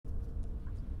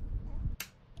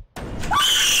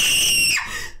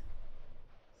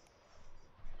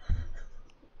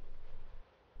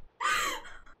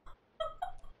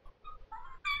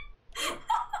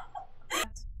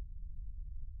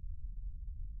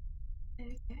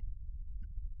Okay.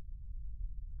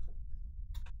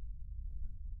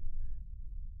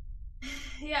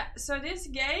 Yeah, so this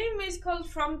game is called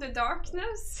From the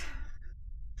Darkness.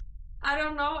 I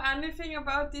don't know anything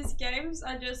about these games.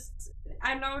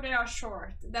 I know they are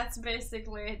short. That's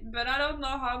basically it. But I don't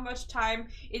know how much time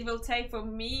it will take for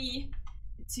me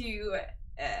to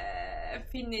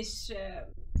finish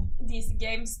these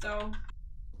games though.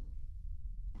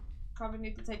 Probably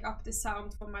need to take up the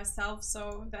sound for myself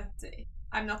so that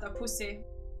I'm not a pussy.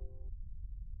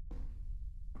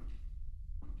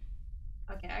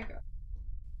 Okay, I go.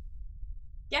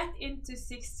 Get into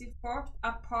 64th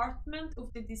apartment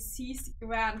of the deceased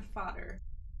grandfather.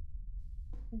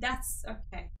 That's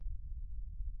okay.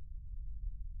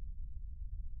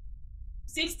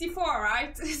 64,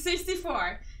 right?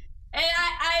 64.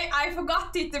 I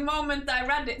forgot it the moment I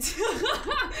read it.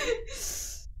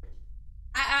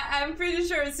 I'm pretty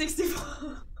sure it's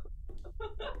 64.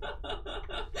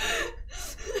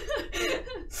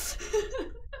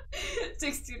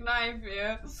 69,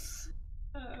 yeah.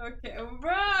 Okay,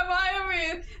 bruh, why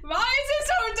is it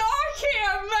so dark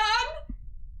here, man?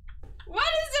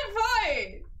 What is the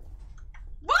fight?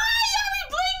 Why are we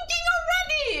blinking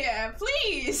already?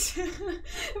 Please.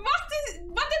 What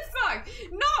the fuck?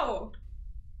 No.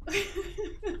 Please,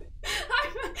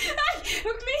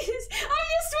 I'm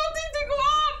just wanting to go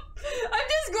up. I'm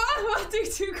just wanting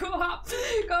to go up.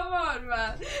 Come on,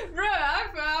 man.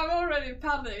 Bruh, I'm already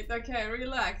panicked. Okay,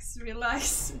 relax,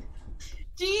 relax.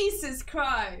 Jesus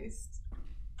Christ.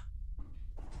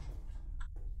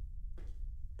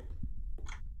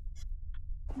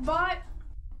 But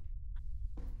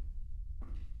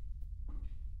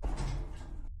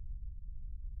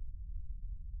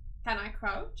can I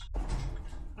crouch?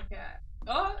 Okay.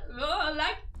 Oh,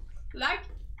 like.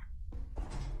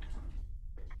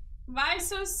 Why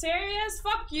so serious?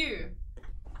 Fuck you.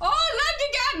 Oh, lag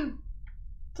again!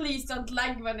 Please don't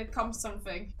lag when it comes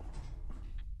something.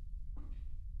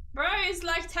 Bro, it's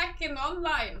like Tekken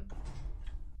online.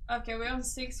 Okay, we're on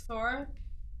 6th floor.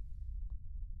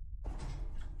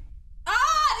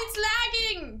 Ah, it's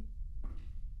lagging!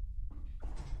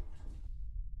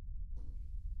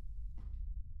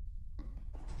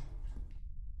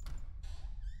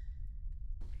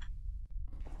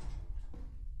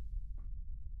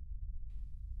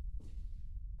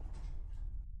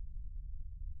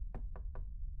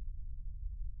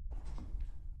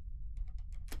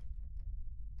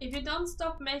 If you don't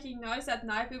stop making noise at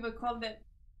night, we will call the...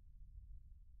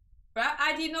 Bro,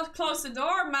 I did not close the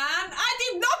door, man! I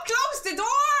did not close the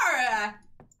door!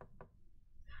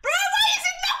 Bro, why is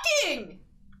it knocking?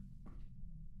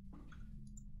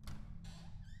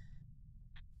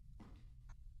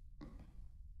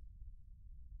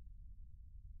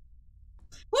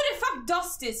 Who the fuck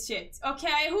does this shit?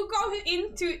 Okay, who goes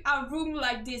into a room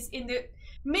like this in the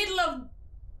middle of...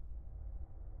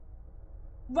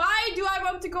 Why do I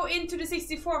want to go into the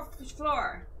 64th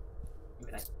floor?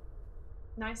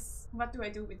 Nice. What do I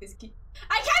do with this key?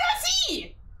 I cannot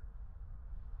see!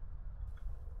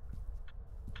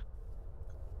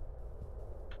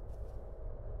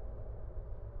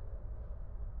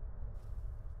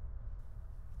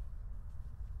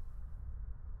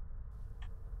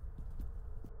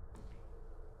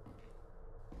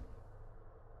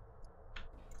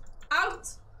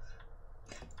 Out!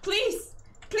 Please!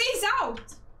 Please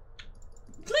out!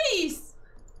 Please!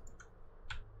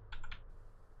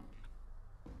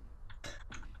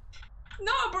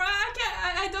 No, bro, I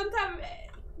can't. I don't have.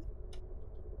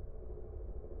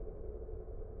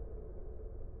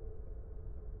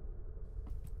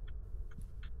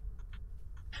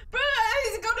 Bro,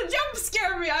 it's gonna jump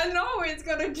scare me. I know it's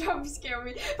gonna jump scare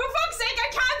me. For fuck's sake, I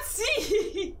can't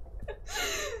see!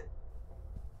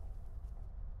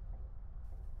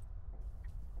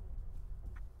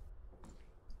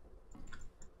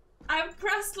 I've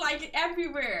pressed like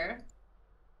everywhere.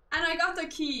 And I got a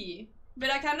key. But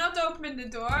I cannot open the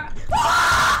door.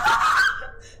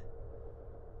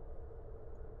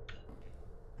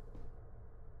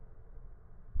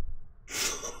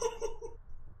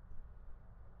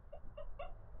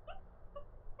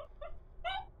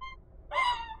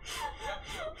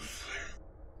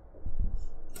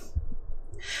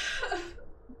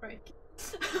 Break.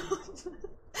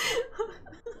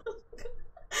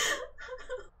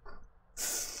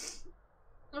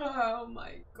 Oh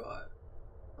my god.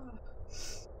 Oh.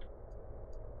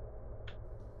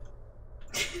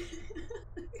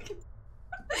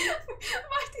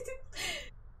 Why did it?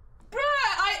 Bruh,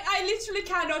 I literally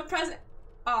cannot press it.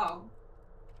 Oh.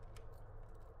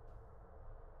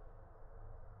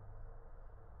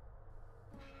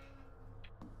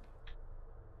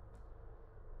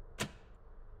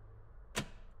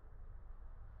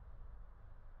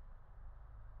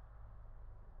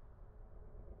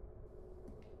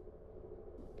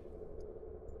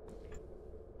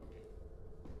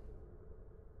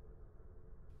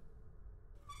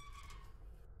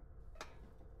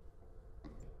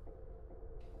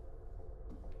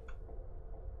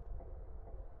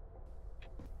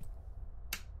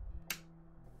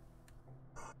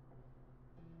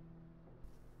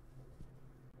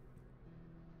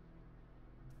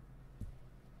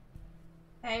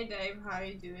 Hey Dave, how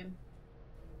you doing?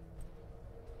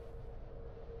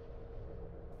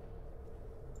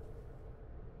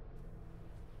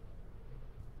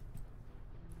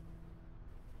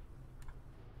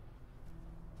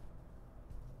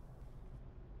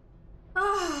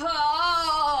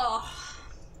 Oh.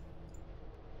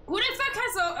 Who the fuck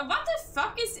has a... What the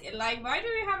fuck is it? Like, why do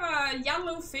we have a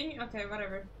yellow thing? Okay,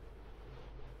 whatever.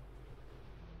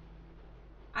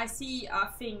 I see a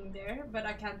thing there, but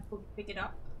I can't pick it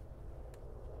up.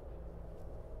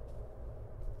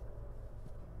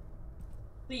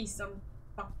 Please don't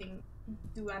fucking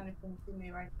do anything to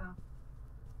me right now.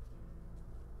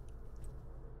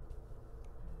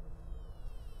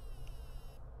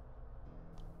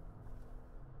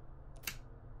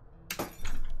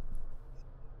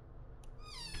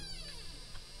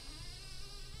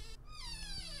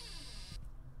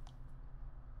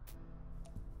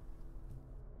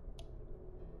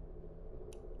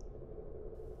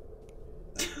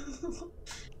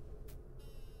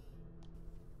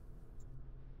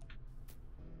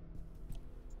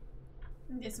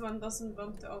 This one doesn't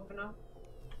want to open up.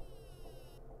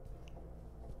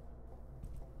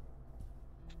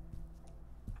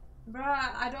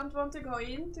 Bruh, I don't want to go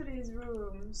into these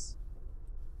rooms.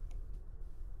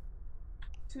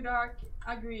 Too dark.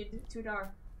 Agreed. Too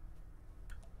dark.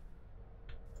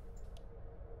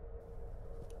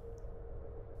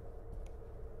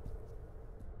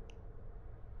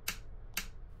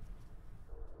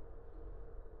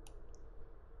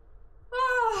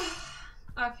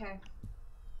 Okay.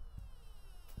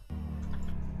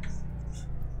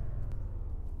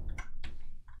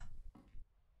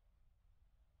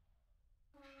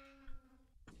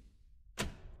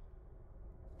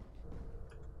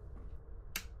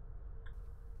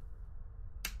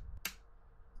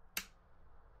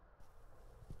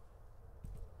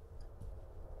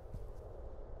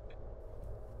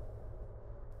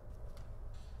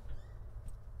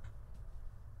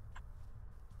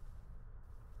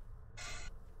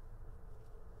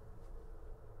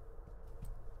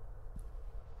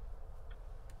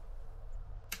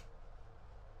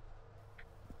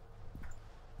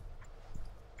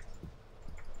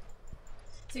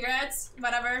 Cigarettes,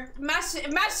 whatever. Mash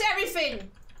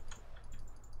everything!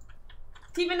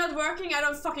 TV not working, I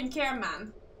don't fucking care,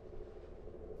 man.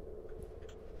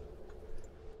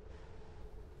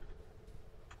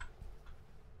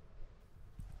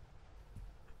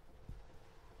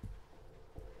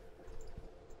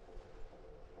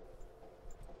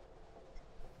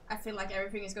 I feel like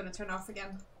everything is gonna turn off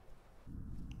again.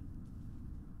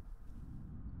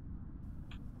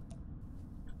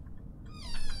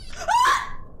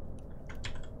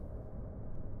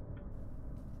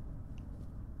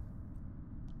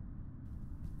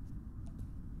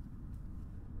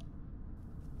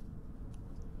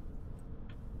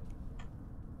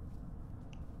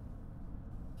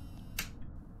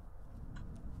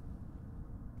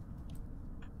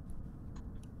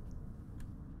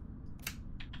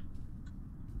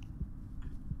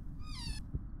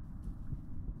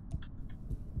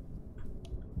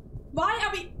 Why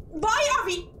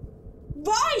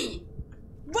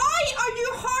are you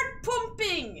heart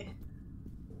pumping?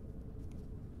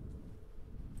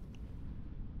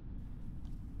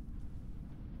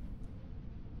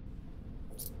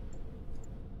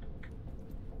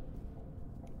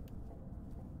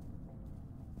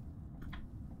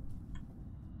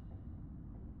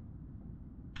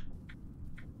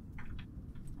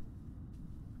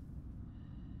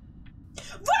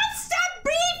 What's that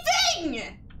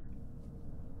breathing?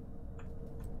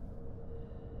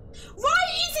 Why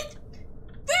is it?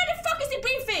 Where the fuck is it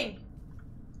breathing?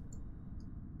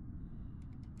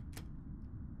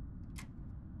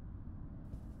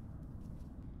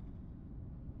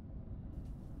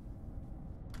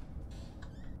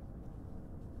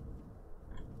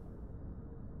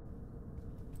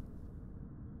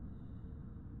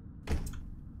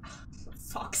 For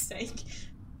fuck's sake.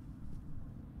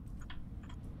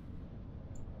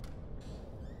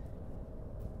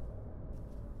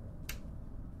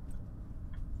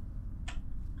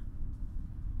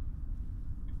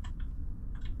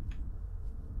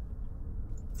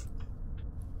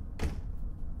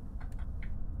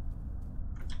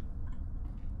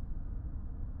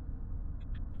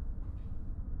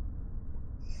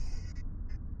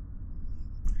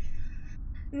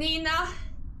 Nina,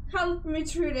 help me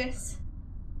through this.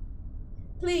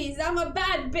 Please, I'm a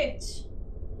bad bitch.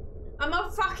 I'm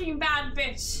a fucking bad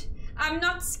bitch. I'm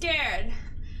not scared.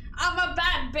 I'm a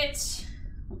bad bitch.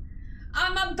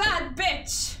 I'm a bad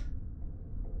bitch.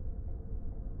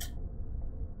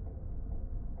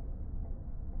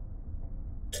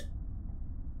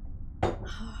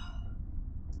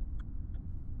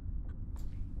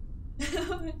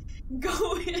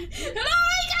 Go in. No,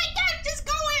 I can't just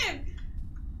go in.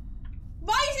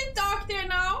 Why is it dark there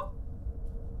now?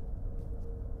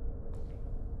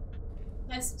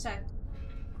 Let's check.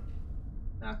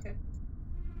 Okay.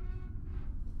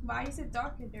 Why is it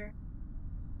darker there?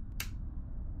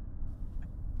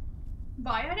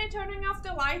 Why are they turning off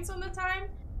the lights all the time?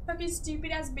 Fucking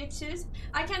stupid ass bitches.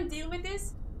 I can't deal with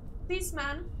this. Please,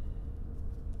 man.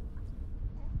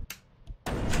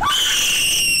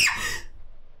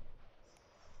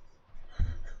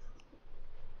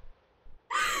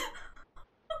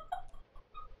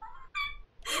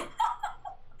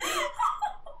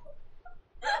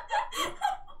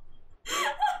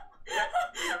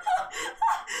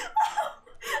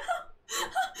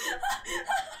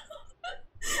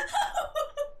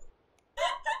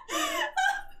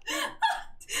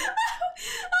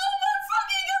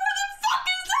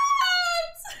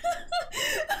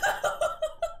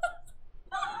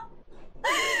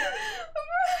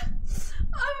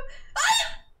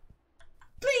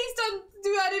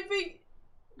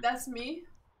 That's me.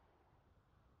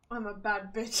 I'm a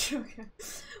bad bitch. Okay.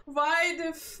 Why the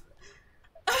f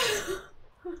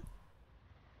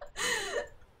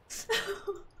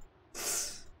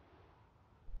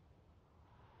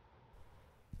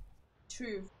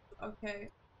Truth. Okay.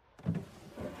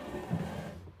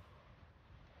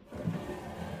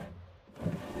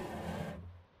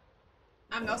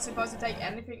 I'm not supposed to take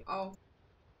anything. Oh.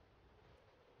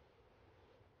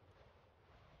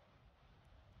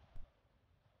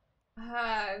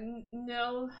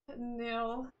 Nil.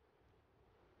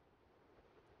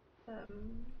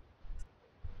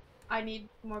 I need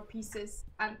more pieces,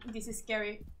 and this is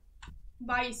scary.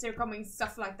 Why is there coming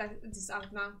stuff like that? This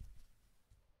out now.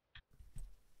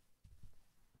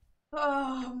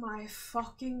 Oh my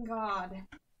fucking god.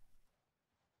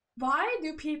 Why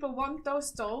do people want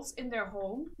those dolls in their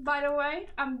home, by the way?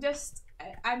 I'm just...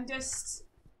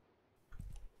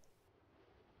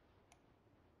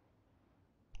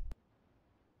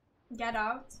 Get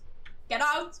out. Get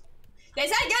out! They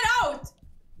said get out!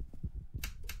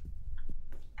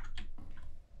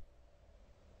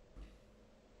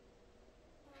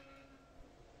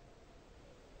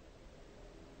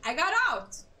 I got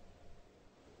out!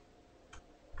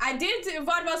 I did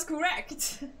what was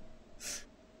correct.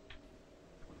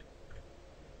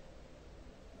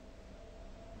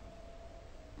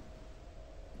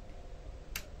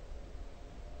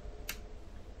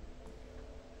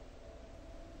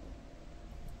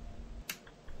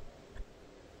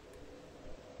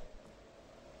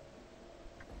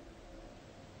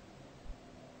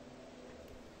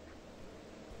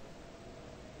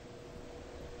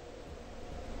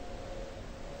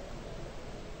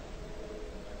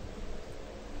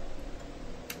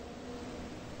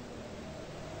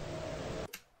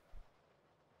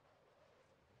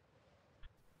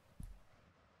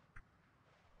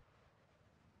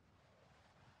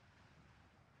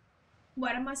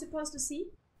 What am I supposed to see?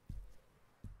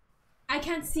 I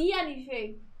can't see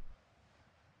anything.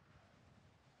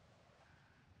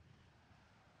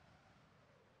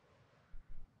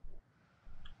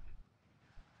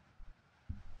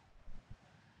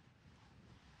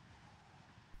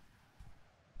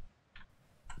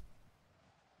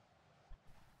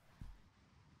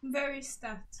 Very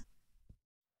stuffed.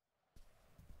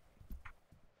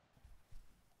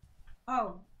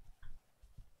 Oh.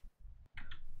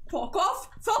 Fuck off!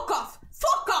 Fuck off!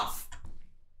 Fuck off!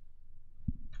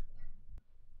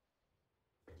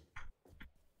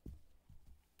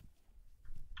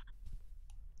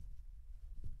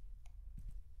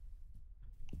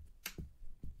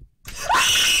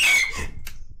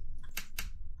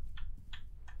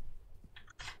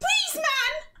 Please,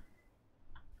 man!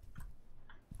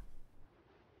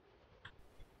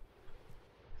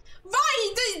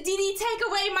 Why did he take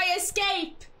away my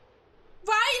escape?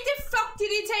 Why the fuck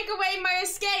did he take away my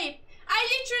escape? I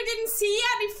literally didn't see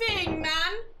anything,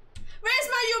 man. Where's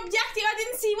my objective? I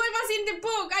didn't see what was in the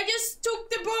book. I just took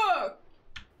the book.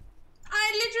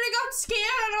 I literally got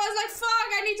scared and I was like, fuck,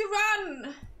 I need to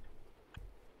run.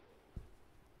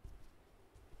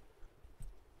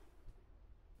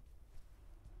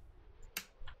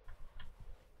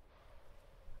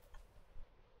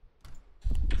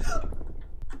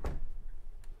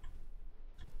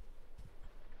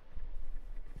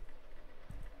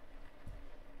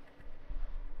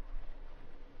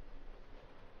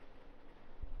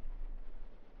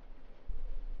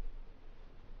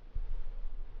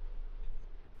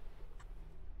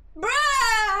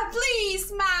 Bruh,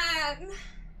 please, man.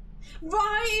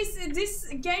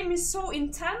 game is so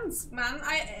intense, man.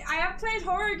 I have played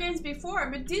horror games before,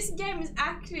 but this game is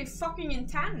actually fucking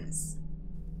intense.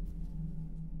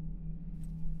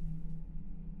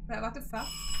 Wait, what the fuck?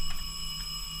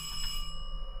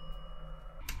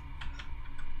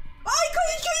 Oh, you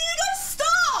gotta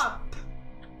stop!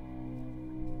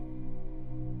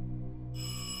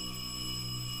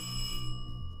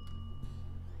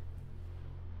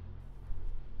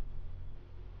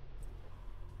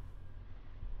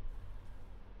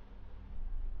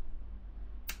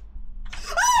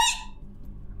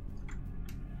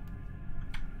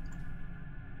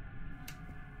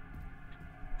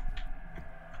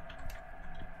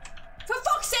 For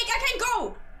fuck's sake, I can't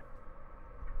go!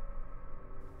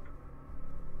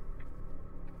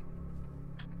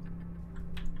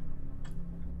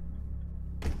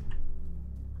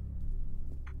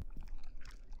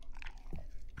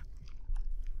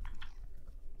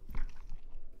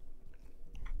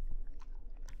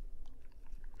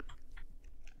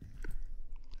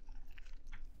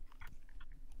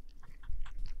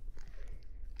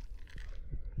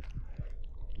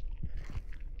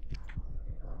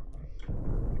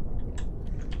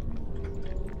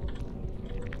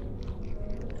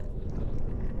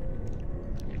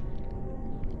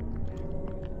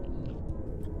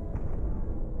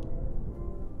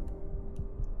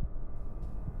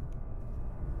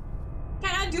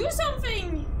 Do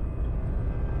something!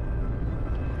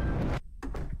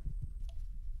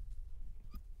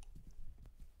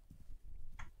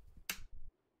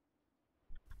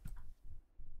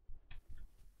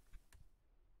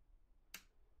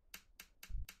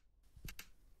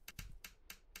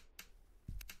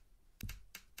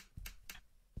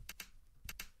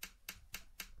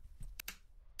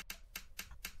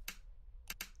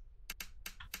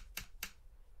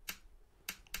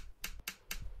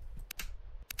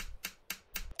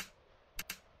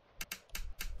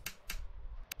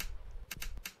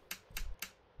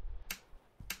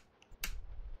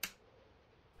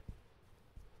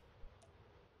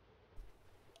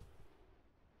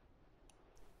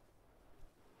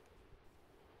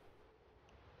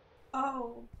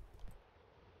 Oh.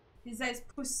 He says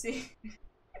pussy.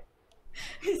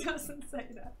 He doesn't say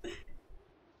that.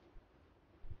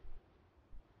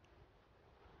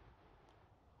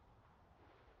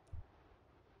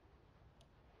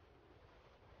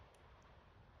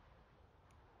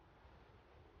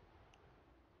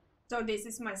 So this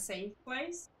is my safe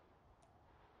place?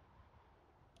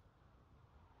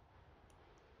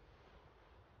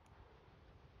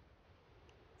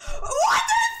 What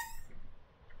the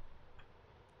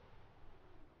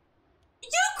You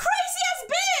crazy ass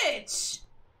bitch!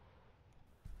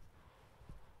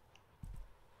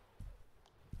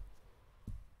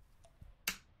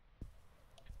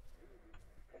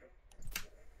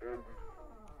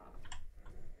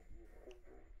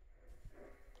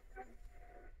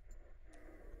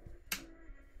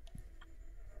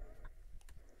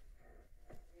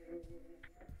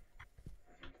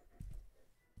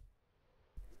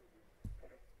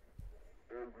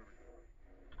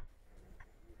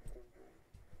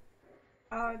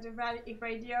 Oh, the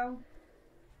radio.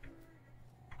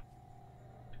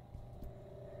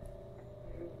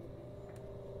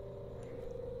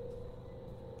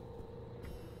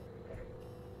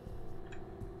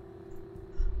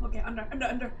 Okay, under.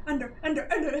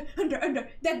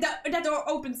 That door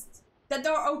opens. That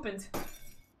door opened.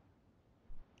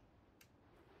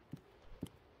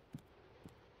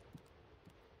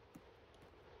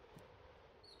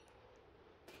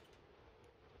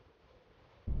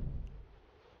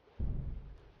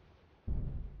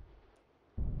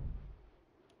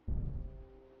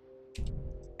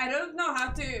 I don't know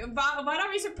how to. What are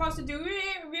we supposed to do?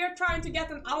 We are trying to get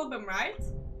an album, right?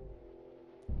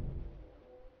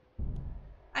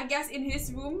 I guess in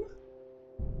his room.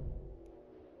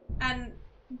 And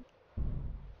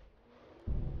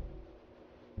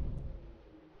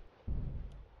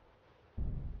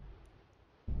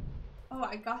oh,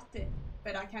 I got it,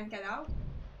 but I can't get out.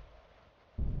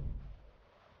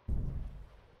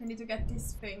 I need to get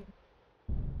this thing.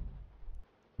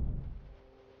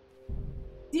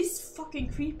 This fucking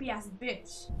creepy ass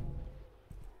bitch.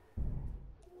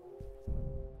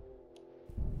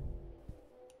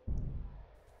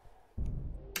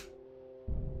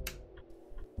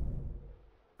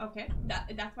 Okay,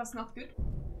 that was not good.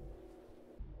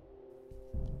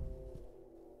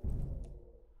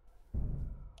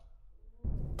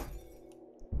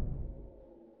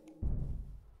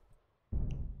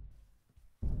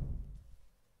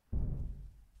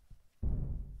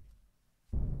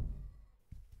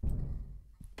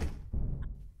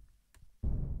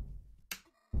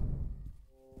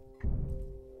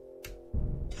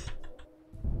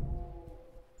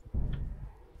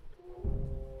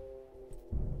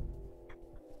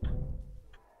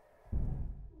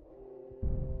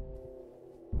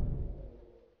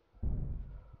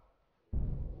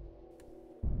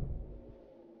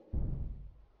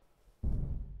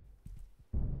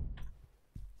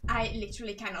 I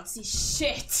literally cannot see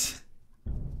shit.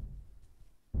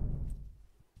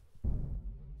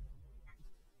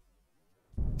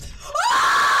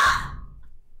 Ah!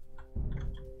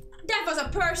 That was a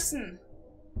person.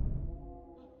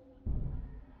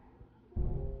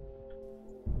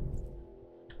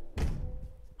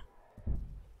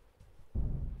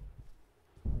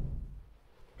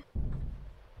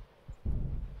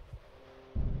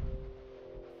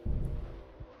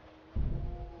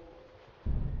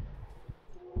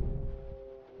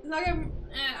 Like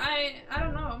I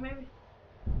don't know, maybe.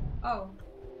 Oh.